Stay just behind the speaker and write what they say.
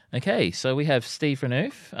Okay, so we have Steve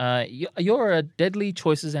Renouf. You're a Deadly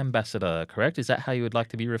Choices ambassador, correct? Is that how you would like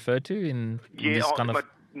to be referred to in Yeah, this kind of? but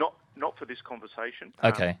not for this conversation.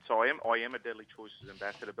 Okay, So I am a Deadly Choices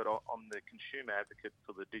ambassador, but I'm the consumer advocate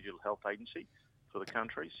for the Digital Health Agency for the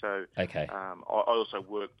country. So okay, I also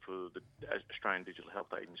work for the Australian Digital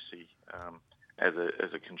Health Agency as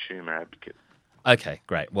a consumer advocate. okay,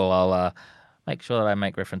 great. Well, I'll make sure that I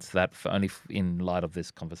make reference to that in light of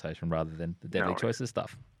this conversation rather than the No Deadly worries. Choices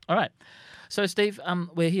stuff. All right. So, Steve,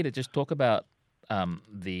 we're here to just talk about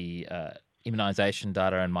the immunisation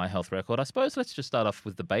data and My Health Record. I suppose let's just start off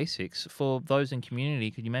with the basics. For those in community,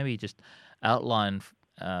 could you maybe just outline,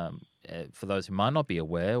 for those who might not be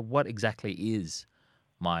aware, what exactly is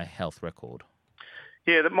My Health Record?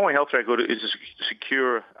 Yeah, the My Health Record is a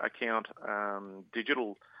secure account,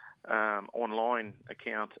 digital online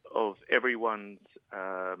account of everyone's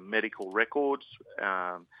medical records,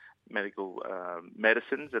 medical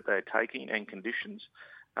medicines that they're taking and conditions.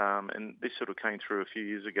 And this sort of came through a few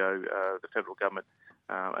years ago. The federal government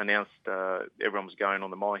announced everyone was going on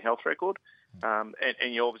the My Health Record. And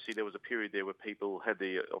obviously there was a period there where people had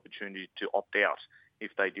the opportunity to opt out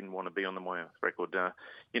if they didn't want to be on the My Health Record. I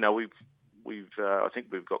think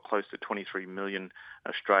we've got close to 23 million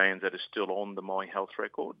Australians that are still on the My Health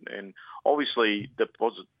Record. And obviously the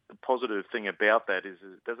positive thing about that is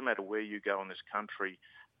it doesn't matter where you go in this country,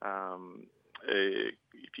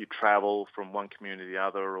 if you travel from one community to the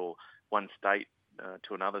other or one state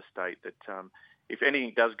to another state, that if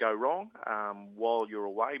anything does go wrong while you're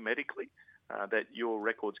away medically, that your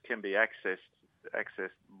records can be accessed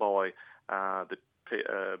by the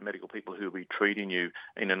medical people who will be treating you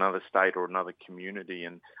in another state or another community,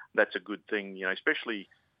 and that's a good thing, especially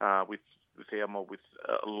with CAAMA, with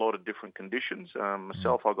a lot of different conditions.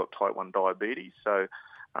 Myself, I got type 1 diabetes, so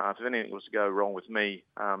if anything was to go wrong with me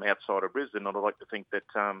outside of Brisbane, I'd like to think that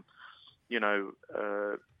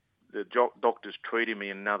the doctors treating me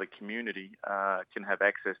in another community can have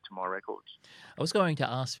access to my records. I was going to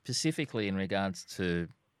ask specifically in regards to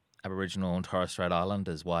Aboriginal and Torres Strait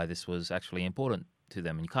Islanders why this was actually important to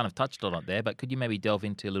them. And you kind of touched on it there, but could you maybe delve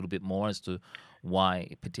into a little bit more as to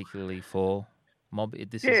why, particularly for mob,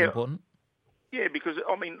 this is Yeah, important? yeah, because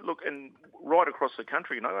I mean, look, and right across the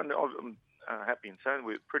country, and I'm happy in saying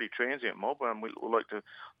we're a pretty transient mob, and we like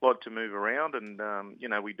to move around, and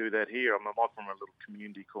we do that here. I'm from a little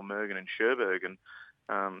community called Mergen and Cherbourg, and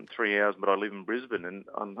 3 hours, but I live in Brisbane, and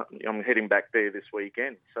I'm heading back there this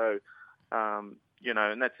weekend. So, and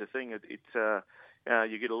that's the thing. It's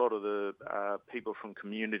you get a lot of the people from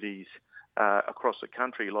communities across the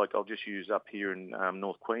country. Like I'll just use up here in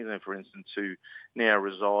North Queensland, for instance, who now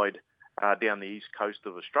reside down the east coast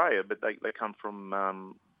of Australia, but they come from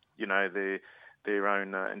their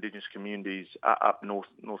own Indigenous communities up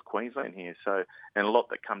North Queensland here. So, and a lot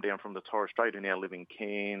that come down from the Torres Strait who now live in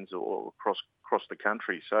Cairns or across the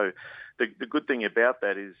country. So, the good thing about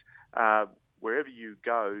that is wherever you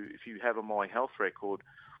go, if you have a My Health Record,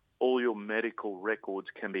 all your medical records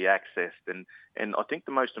can be accessed. And I think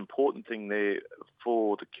the most important thing there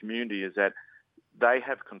for the community is that they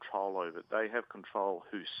have control over it. They have control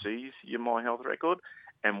who sees your My Health Record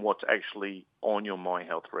and what's actually on your My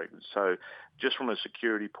Health Record. So just from a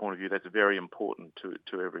security point of view, that's very important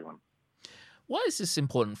to everyone. Why is this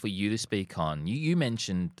important for you to speak on? You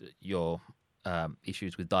mentioned your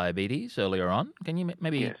issues with diabetes earlier on. Can you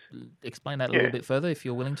maybe Yes. explain that a little Yeah. bit further if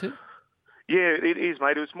you're willing to? Yeah, it is,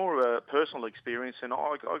 mate. It was more of a personal experience, and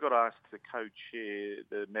I got asked to co-chair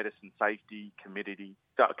the Medicine Safety Committee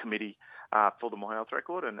for the My Health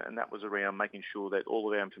Record, and that was around making sure that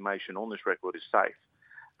all of our information on this record is safe.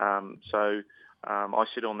 So I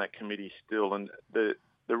sit on that committee still, and the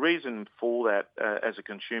reason for that, as a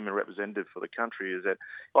consumer representative for the country, is that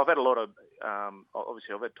I've had a lot of,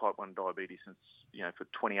 obviously I've had type 1 diabetes since, for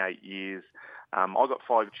 28 years. I've got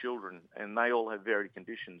 5 children and they all have varied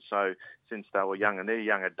conditions. So since they were young, and they're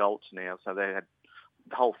young adults now, so the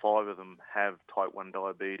whole 5 of them have type 1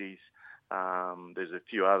 diabetes. There's a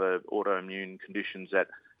few other autoimmune conditions that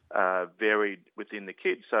varied within the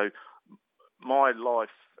kids. So my life,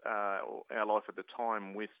 our life at the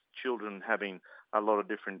time, with children having a lot of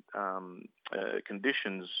different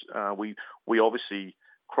conditions, we obviously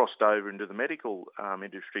crossed over into the medical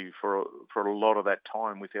industry for a lot of that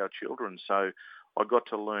time with our children. So I got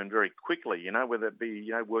to learn very quickly, whether it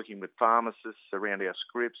be working with pharmacists around our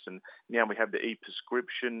scripts, and now we have the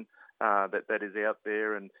e-prescription that is out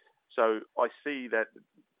there. And so I see that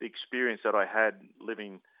the experience that I had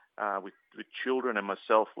living with children and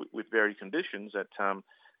myself with varied conditions, that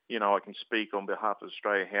I can speak on behalf of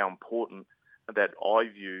Australia how important that I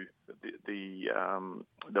view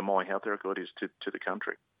the My Health Record is to the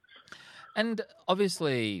country. And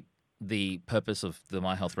obviously, the purpose of the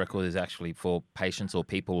My Health Record is actually for patients or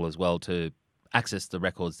people as well to access the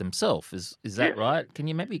records themselves. Is that Yes. right? Can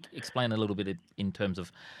you maybe explain a little bit in terms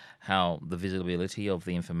of how the visibility of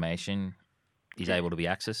the information is able to be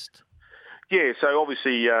accessed? Yeah, so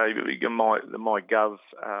obviously the MyGov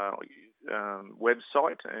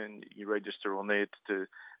website, and you register on there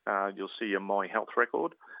you'll see a My Health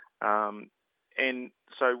Record. And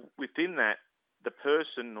so within that, the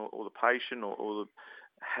person or the patient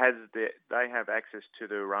they have access to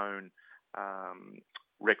their own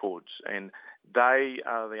records, and they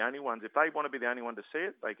are the only ones. If they want to be the only one to see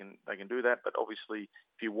it, they can do that. But obviously,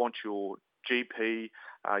 if you want your GP,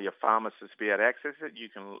 your pharmacist to be able to access it, you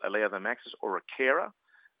can allow them access, or a carer.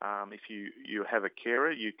 If you have a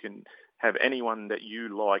carer, you can have anyone that you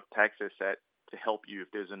like to access that to help you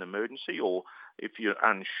if there's an emergency, or if you're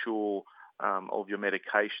unsure of your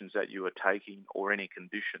medications that you are taking or any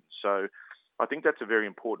conditions. So I think that's a very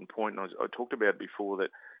important point, and I talked about before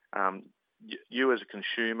that you as a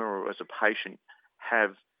consumer or as a patient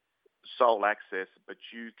have sole access, but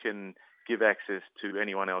you can give access to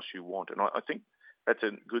anyone else you want. And I think that's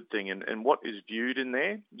a good thing. And what is viewed in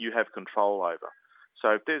there, you have control over.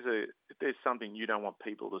 So if there's something you don't want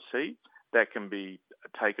people to see, that can be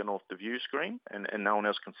taken off the view screen, and no one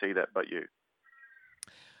else can see that but you.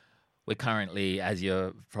 We're currently, as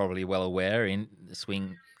you're probably well aware, in the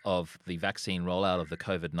swing of the vaccine rollout of the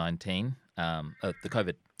COVID-19.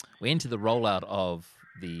 We're into the rollout of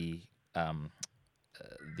the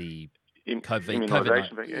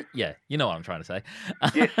Immunisation, yeah, you know what I'm trying to say.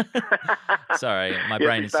 Yes. Sorry, my Yes,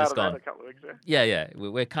 brain we is just started gone. that a couple of weeks ago. Yeah.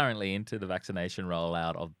 We're currently into the vaccination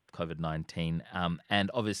rollout of COVID-19,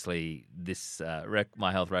 and obviously this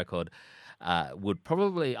My Health Record would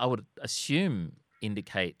probably, I would assume,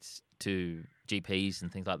 indicate to GPs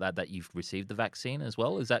and things like that you've received the vaccine as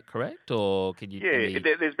well. Is that correct, or can you maybe?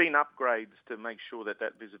 There's been upgrades to make sure that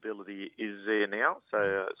visibility is there now.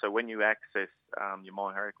 So when you access your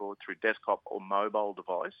My Health Record through desktop or mobile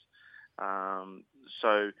device,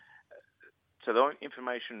 so the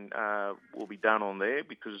information will be done on there,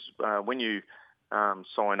 because when you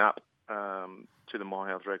sign up to the My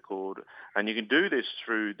Health Record, and you can do this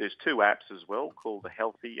there's two apps as well called the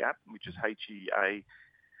Healthy app, which is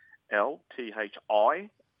HEALTHI,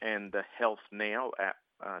 and the Health Now app.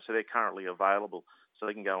 So they're currently available, so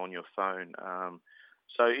they can go on your phone.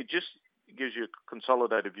 So it just gives you a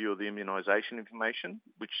consolidated view of the immunisation information,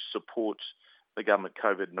 which supports the government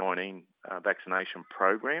COVID-19 vaccination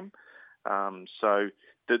program. So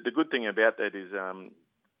the good thing about that is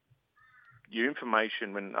your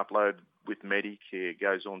information, when uploaded with Medicare,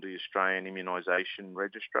 goes on to the Australian Immunisation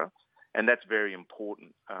Register, and that's very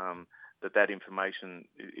important, that information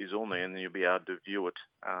is on there, and then you'll be able to view it,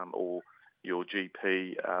 or your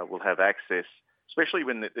GP will have access, especially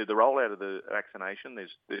when the rollout of the vaccination.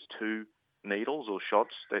 There's two needles or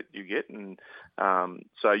shots that you get, and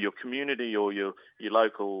so your community or your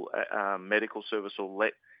local medical service will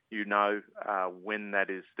let you know when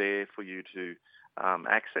that is there for you to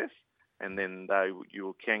access, and then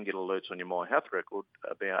you can get alerts on your My Health Record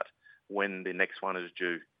about when the next one is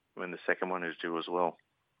due, when the second one is due as well.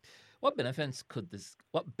 What benefits could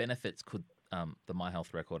the My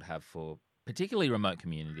Health Record have for particularly remote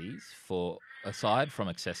communities, aside from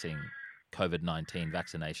accessing COVID-19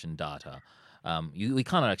 vaccination data? We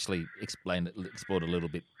kind of actually explored a little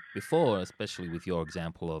bit before, especially with your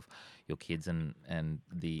example of your kids and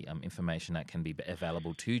the information that can be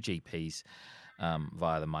available to GPs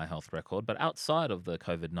via the My Health Record. But outside of the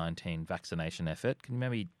COVID-19 vaccination effort, can you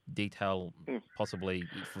maybe detail possibly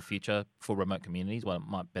for remote communities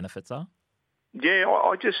what benefits are? Yeah,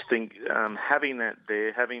 I just think having that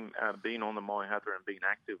there, having been on the My Health and being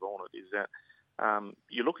active on it, is that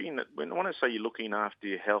you're looking at, when I say you're looking after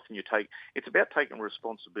your health, and it's about taking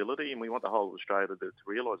responsibility, and we want the whole of Australia to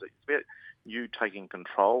realise that it's about you taking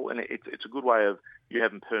control, and it's a good way of you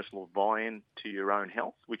having personal buy-in to your own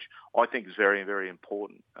health, which I think is very, very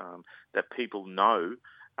important, that people know,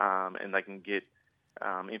 and they can get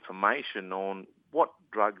information on what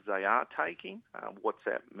drugs they are taking, what's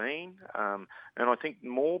that mean, and I think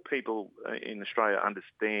more people in Australia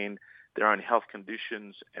understand their own health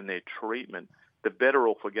conditions and their treatment, the better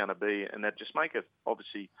off we're going to be, and that just make us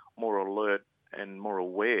obviously more alert and more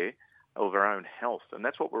aware of our own health, and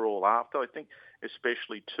that's what we're all after. I think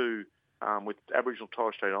especially too with Aboriginal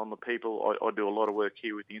Torres Strait Islander people, I do a lot of work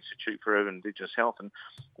here with the Institute for Urban Indigenous Health, and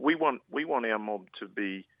we want our mob to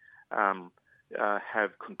be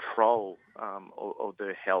have control of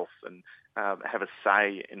their health, and have a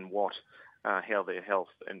say in what how their health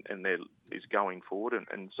and their is going forward.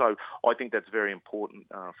 And so I think that's very important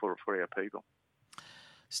for our people.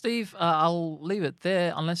 Steve, I'll leave it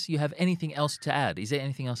there unless you have anything else to add. Is there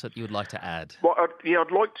anything else that you would like to add? Well,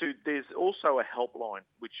 I'd like to. There's also a helpline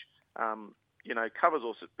which, covers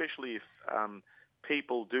us, especially if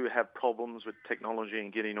people do have problems with technology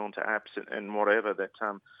and getting onto apps and whatever.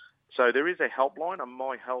 So there is a helpline, a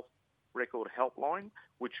My Health Record helpline,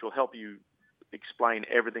 which will help you explain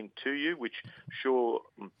everything to you, which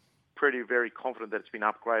I'm very confident that it's been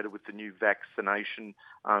upgraded with the new vaccination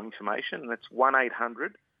information. And that's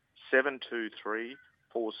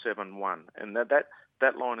 1-800-723-471. And that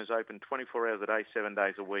line is open 24 hours a day, 7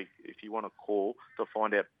 days a week if you want to call to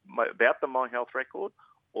find out about the My Health Record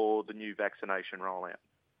or the new vaccination rollout.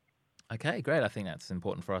 Okay, great. I think that's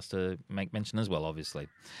important for us to make mention as well, obviously.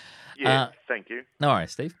 Yeah, thank you. No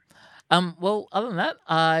worries, Steve. Well, other than that,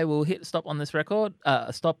 I will hit stop on this recording,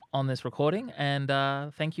 and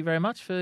thank you very much for